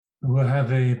We'll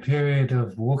have a period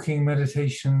of walking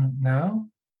meditation now.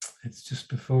 It's just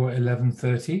before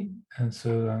 11:30, and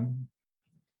so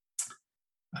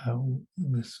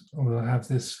we'll have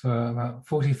this for about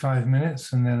 45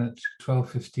 minutes, and then at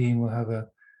 12:15 we'll have a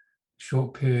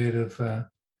short period of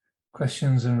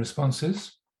questions and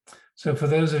responses. So for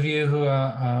those of you who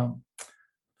are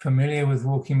familiar with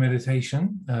walking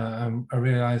meditation, I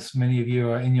realize many of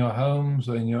you are in your homes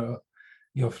or in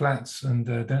your flats and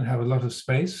don't have a lot of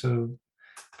space, so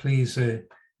please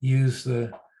use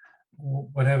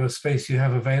whatever space you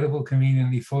have available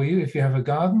conveniently for you. If you have a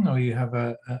garden or you have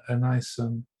a nice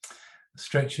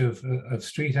stretch of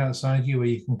street outside you where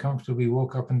you can comfortably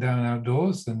walk up and down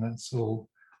outdoors, then that's all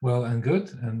well and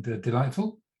good and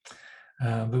delightful.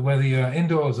 But whether you're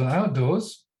indoors or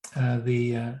outdoors,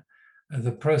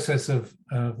 the process of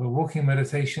a walking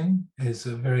meditation is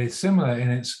very similar in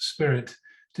its spirit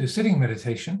to sitting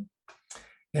meditation,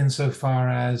 insofar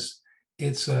as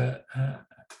it's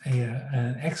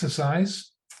an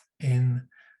exercise in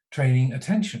training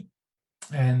attention.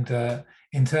 And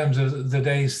in terms of the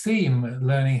day's theme,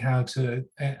 learning how to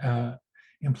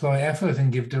employ effort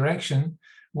and give direction,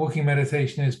 walking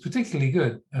meditation is particularly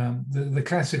good. The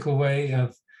classical way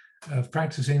of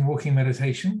practicing walking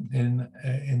meditation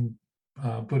in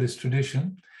Buddhist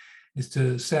tradition is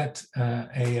to set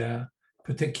a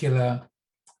particular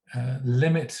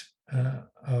limit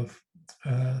of,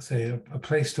 say, a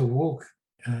place to walk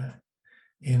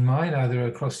in mind, either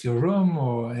across your room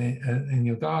or in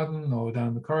your garden or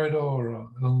down the corridor or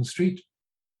along the street.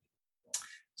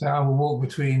 So I will walk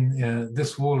between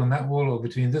this wall and that wall, or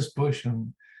between this bush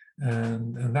and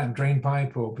that drain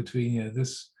pipe, or between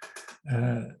this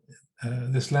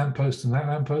lamppost and that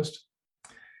lamppost.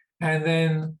 And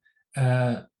then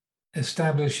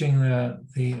establishing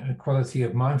the quality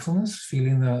of mindfulness,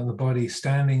 feeling the body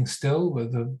standing still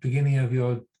at the beginning of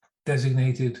your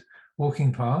designated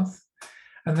walking path,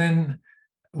 and then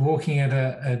walking at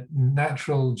a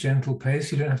natural, gentle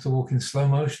pace. You don't have to walk in slow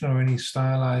motion or any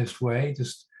stylized way,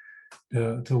 just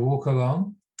to walk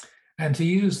along, and to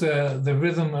use the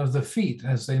rhythm of the feet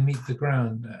as they meet the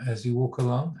ground as you walk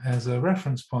along as a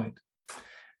reference point.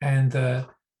 And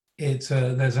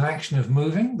there's an action of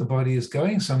moving, the body is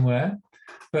going somewhere,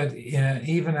 but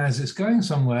even as it's going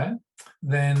somewhere,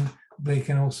 then they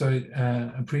can also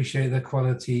appreciate the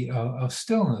quality of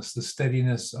stillness, the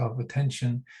steadiness of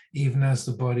attention, even as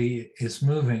the body is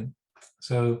moving.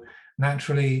 So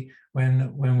naturally,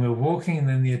 when we're walking,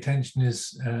 then the attention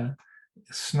is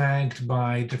snagged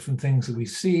by different things that we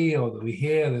see or that we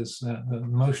hear. There's the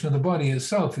motion of the body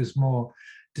itself is more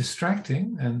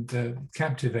distracting and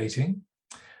captivating.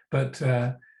 But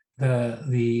the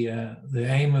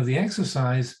aim of the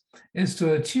exercise is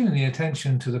to attune the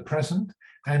attention to the present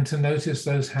and to notice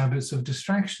those habits of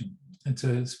distraction, and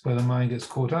to where the mind gets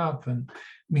caught up, and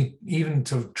even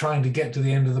to trying to get to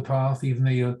the end of the path, even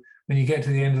though when you get to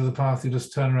the end of the path, you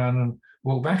just turn around and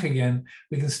walk back again.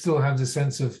 We can still have the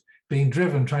sense of being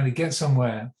driven, trying to get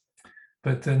somewhere.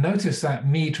 But notice that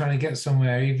me trying to get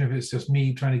somewhere, even if it's just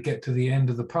me trying to get to the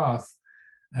end of the path,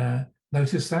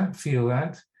 notice that, feel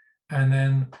that, and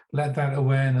then let that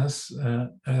awareness,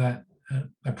 that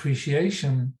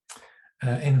appreciation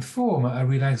inform a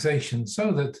relaxation,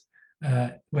 so that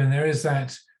when there is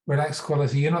that relaxed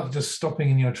quality, you're not just stopping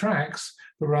in your tracks,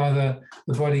 but rather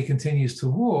the body continues to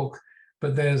walk,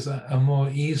 but there's a more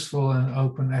easeful and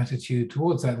open attitude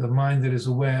towards that. The mind that is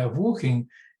aware of walking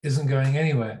isn't going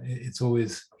anywhere. It's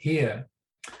always here.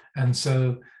 And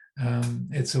so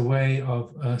it's a way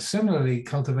of similarly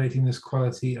cultivating this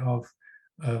quality of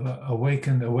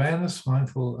awakened awareness,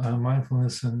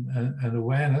 mindfulness and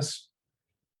awareness,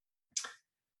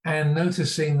 and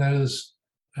noticing those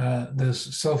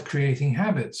self-creating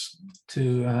habits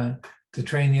to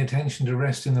train the attention to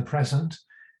rest in the present,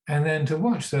 and then to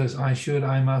watch those I should,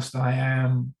 I must, I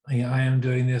am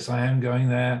doing this, I am going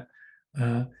there,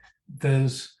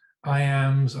 those I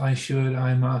ams, I should,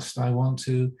 I must, I want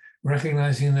to,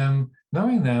 recognizing them,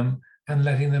 knowing them, and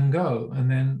letting them go, and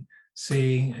then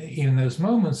seeing even those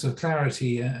moments of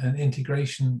clarity and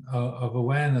integration of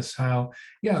awareness, how,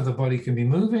 the body can be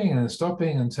moving and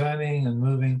stopping and turning and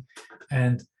moving,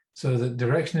 and so that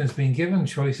direction is being given,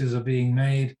 choices are being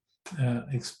made,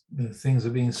 things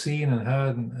are being seen and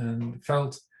heard and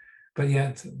felt, but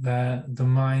yet the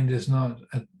mind is not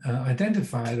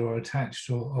identified or attached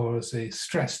or say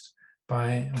stressed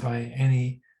by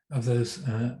any of those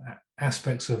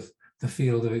aspects of the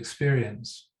field of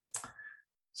experience.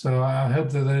 So I hope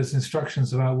that those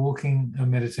instructions about walking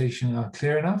and meditation are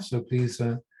clear enough. So please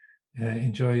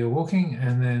enjoy your walking,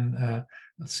 and then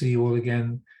I'll see you all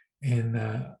again in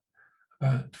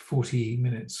about 40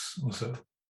 minutes or so.